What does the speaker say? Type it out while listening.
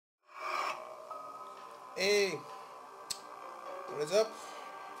Hey, what is up,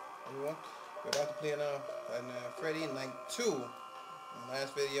 everyone? We're about to play on Freddy Night 2. In the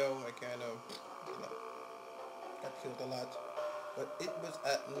last video, I kind of, got killed a lot. But it was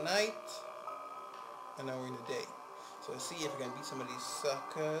at night, and now we're in the day. So let's see if we can beat some of these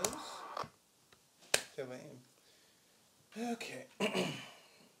suckers. Tell him. Okay.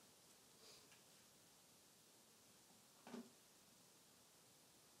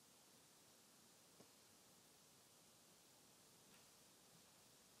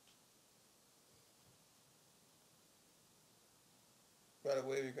 By the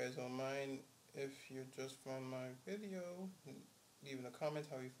way, if you guys don't mind, if you just found my video, leave in the comments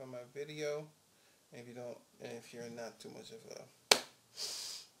how you found my video. And if you don't, and if you're not too much of a,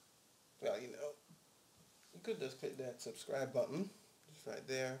 well, you could just click that subscribe button, just right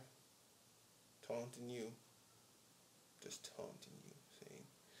there, taunting you, just taunting you, saying,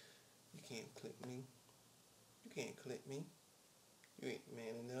 you can't click me, you ain't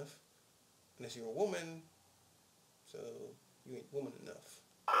man enough, unless you're a woman, so you ain't woman enough.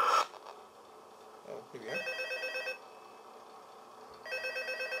 Oh, here we are.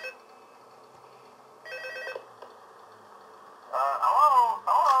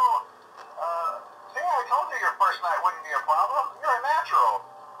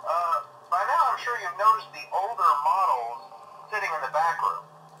 Sure you've noticed the older models sitting in the back room.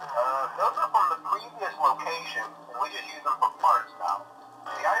 Those are from the previous location, and we just use them for parts now.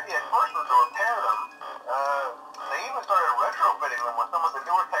 The idea at first was to repair them. They even started retrofitting them with some of the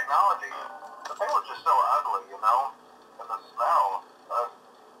newer technology, but they were just so ugly, and the smell.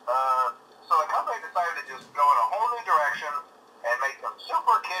 So the company decided to just go in a whole new direction and make them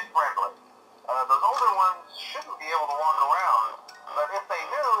super kid friendly. Those older ones shouldn't be able to walk around, but if they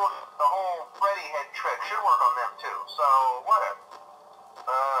do, the whole Freddy head trick should work on them too, so whatever.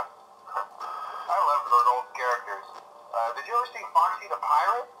 I love those old characters. Did you ever see Foxy the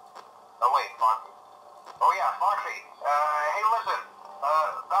Pirate? Oh wait, Foxy. Oh yeah, Foxy. Hey listen,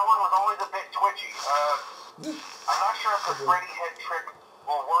 that one was always a bit twitchy. I'm not sure if the Freddy head trick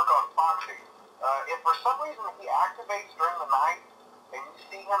will work on Foxy. If for some reason he activates during the night, and you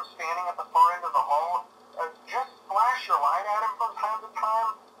see him standing at the far end of the hall, just flash your light at him from time to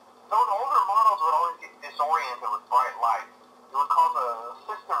time. Those older models would always get disoriented with bright light. It would cause a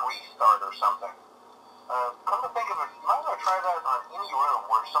system restart or something. Come to think of it, you might want to try that on any room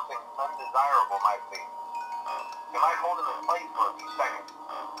where something undesirable might be. You might hold him in place for a few seconds.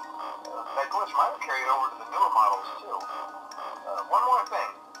 That glitch might have carried over to the newer models too. One more thing,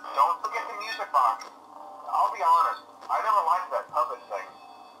 don't forget the music box. I'll be honest, I never liked that puppet thing.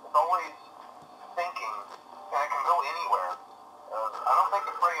 It's always thinking, and it can go anywhere. I don't think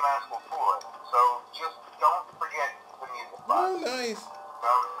the Freddy mask will fool it, so just don't forget the music box. Oh, nice.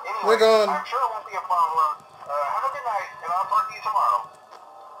 Anyway, We're gone. I'm sure it won't be a problem. Have a good night, and I'll talk to you tomorrow.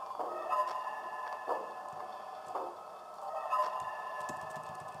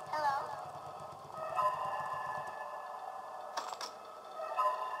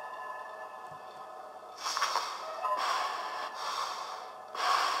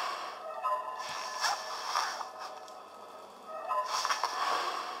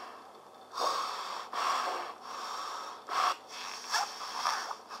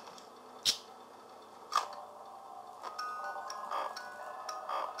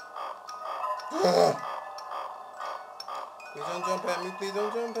 Please don't jump at me, please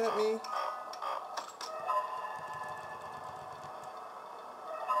don't jump at me.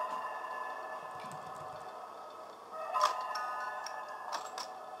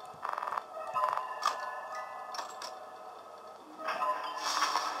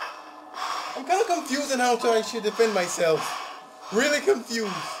 I'm kind of confused on how I should defend myself. Really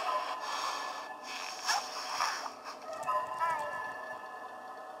confused.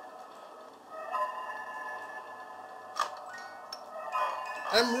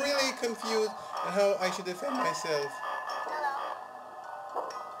 I'm really confused on how I should defend myself.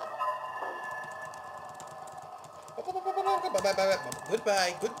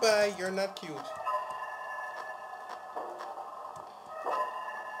 Goodbye, goodbye, you're not cute.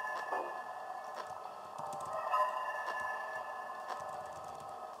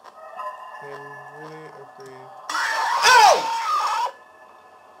 I'm really afraid. Ow!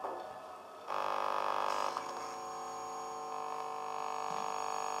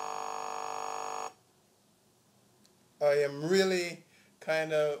 I am really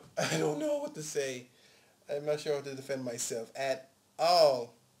kind of, I don't know what to say. I'm not sure how to defend myself at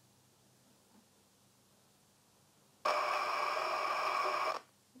all.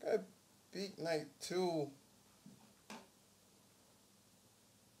 I beat night 2.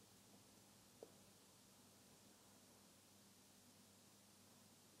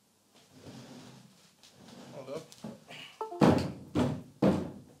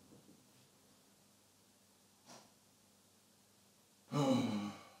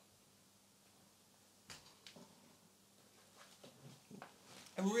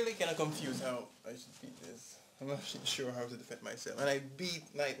 I'm really kind of confused how I should beat this. I'm not sure how to defend myself. And I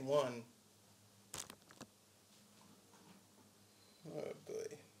beat night 1. Oh boy.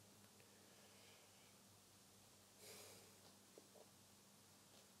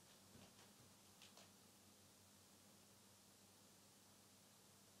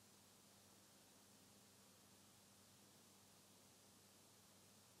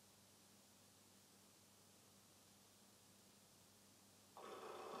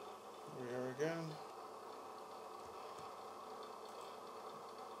 Here we are again.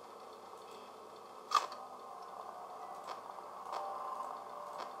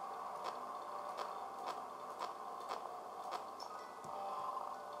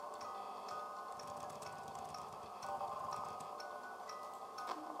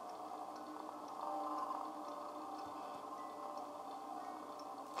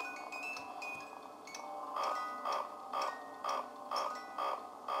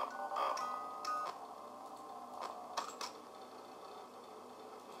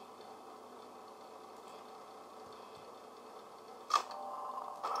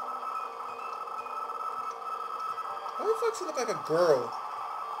 Why the fuck does he look like a girl?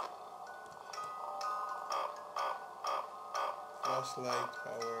 Flashlight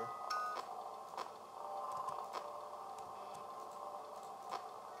power.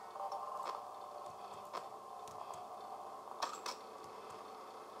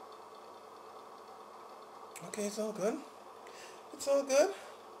 Okay, it's all good. It's all good.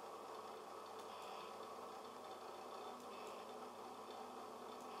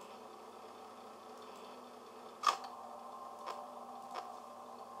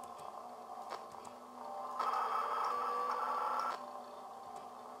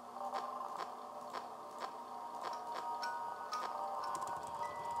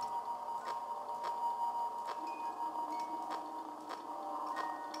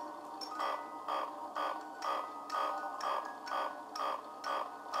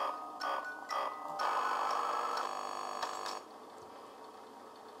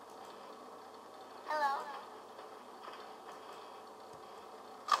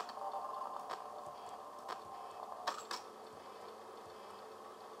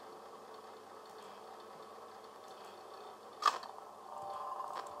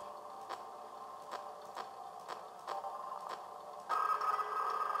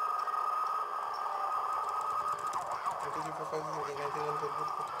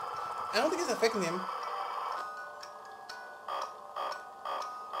 I don't think it's affecting him.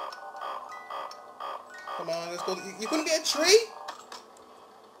 Come on, let's go. You couldn't get a tree?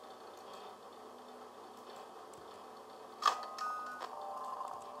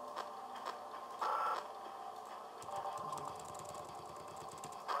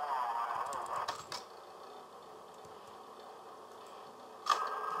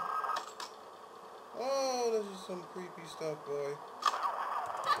 Oh, this is some creepy stuff, boy.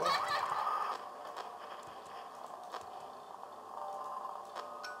 What?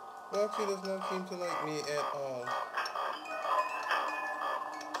 Foxy does not seem to like me at all.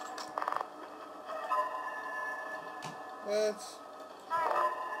 What?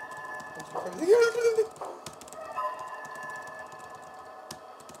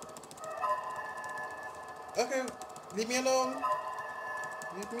 Okay, leave me alone.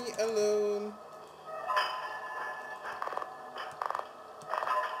 Leave me alone.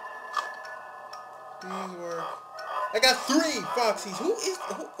 Please work. I got 3 Foxies. Who is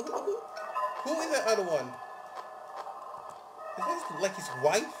that other one? Is that like his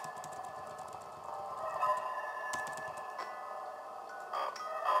wife?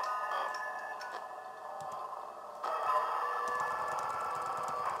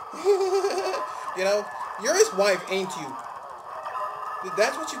 You know, you're his wife, ain't you?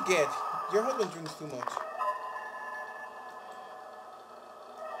 That's what you get. Your husband drinks too much.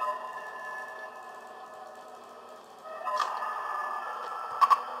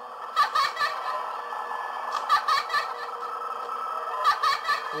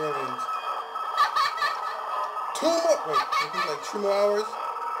 Brilliant. 2 more. Wait, I think like 2 more hours.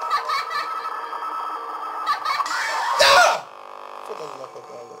 Ah! For the love of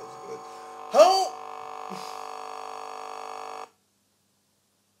Allah, is good. How?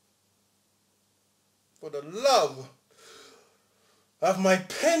 For the love of my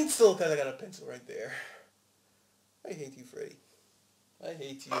pencil, because I got a pencil right there. I hate you, Freddy. I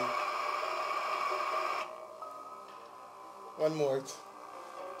hate you. One more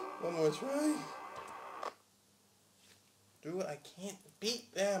try. Dude, I can't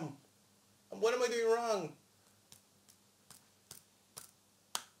beat them. What am I doing wrong?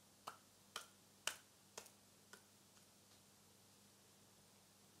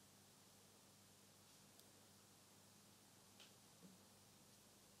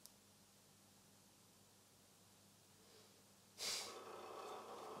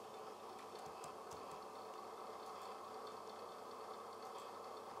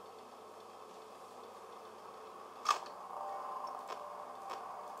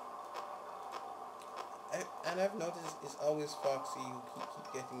 And I've noticed it's always Foxy who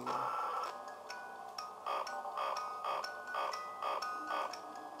keep getting me.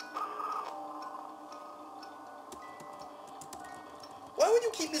 Why would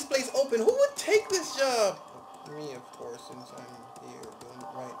you keep this place open? Who would take this job? Me, of course, since I'm here doing it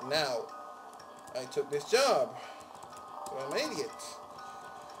right now. I took this job. So I'm an idiot.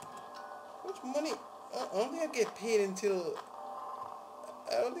 How much money? I don't think I get paid until...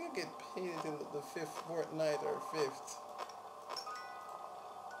 I don't think I get paid until the 5th fortnight or 5th.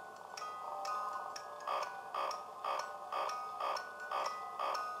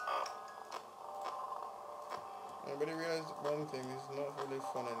 Everybody realized one thing, it's not really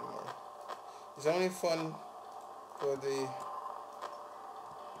fun anymore. It's only fun for the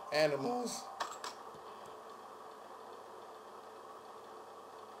animals.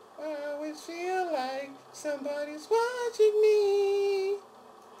 I always feel like somebody's watching me,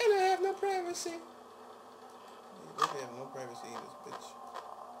 and I have no privacy. You definitely have no privacy in this bitch.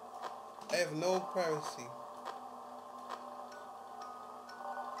 I have no privacy.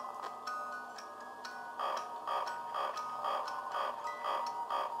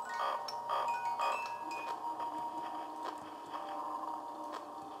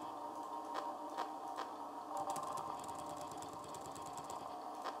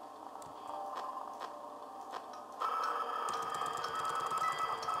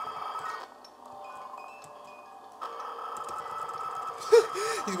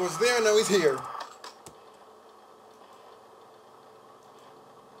 He was there, now he's here.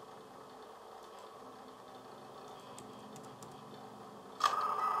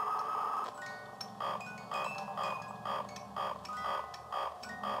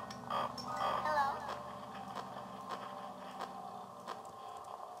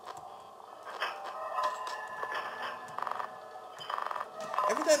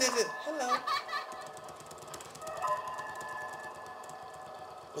 Every time they say hello.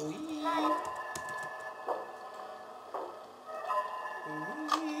 Ooh. Ooh.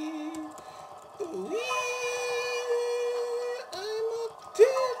 Ooh. I'm a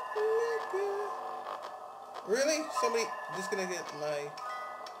dead nigga. Really? Somebody disconnected my...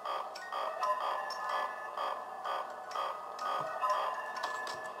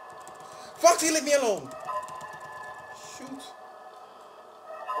 Foxy, leave me alone! Shoot.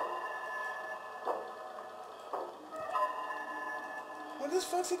 When this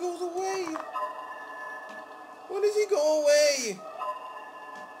Foxy goes away? When does he go away?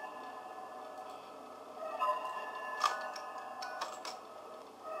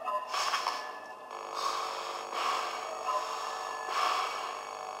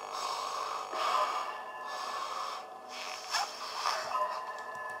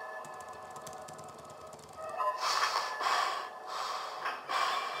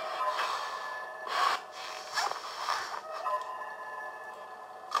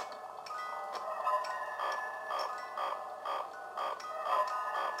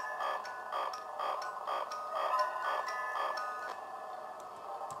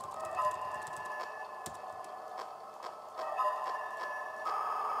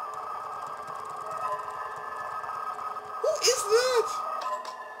 Who is that?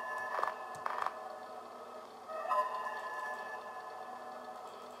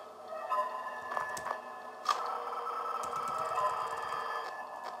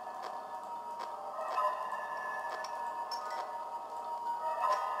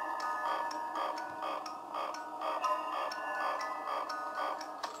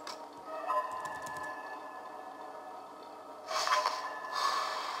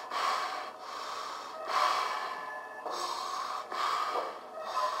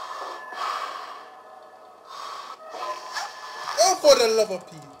 Oh, for the love of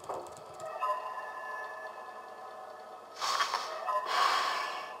Pete.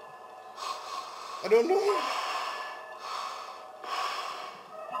 I don't know.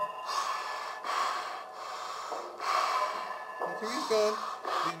 Okay, he's gone.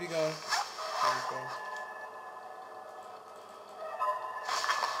 Please be gone. He's gone.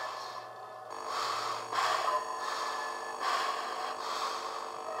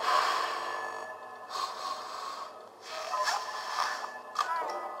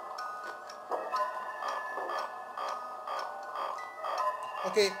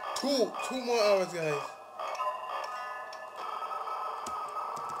 Okay, two more hours, guys.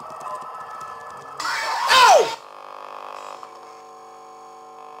 Ow!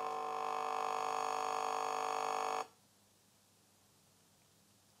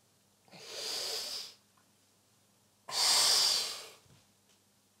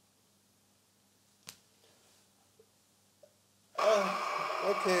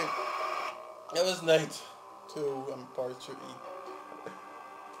 Okay, that was night 2 and part 3.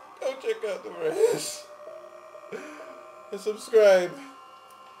 Go check out the rest. And subscribe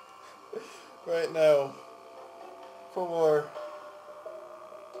right now for more.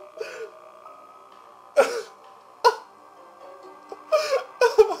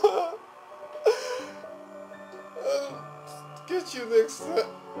 Get you next time.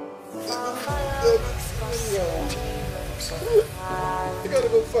 Video. I gotta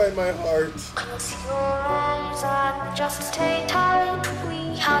go find my heart. Close your eyes and just stay tight.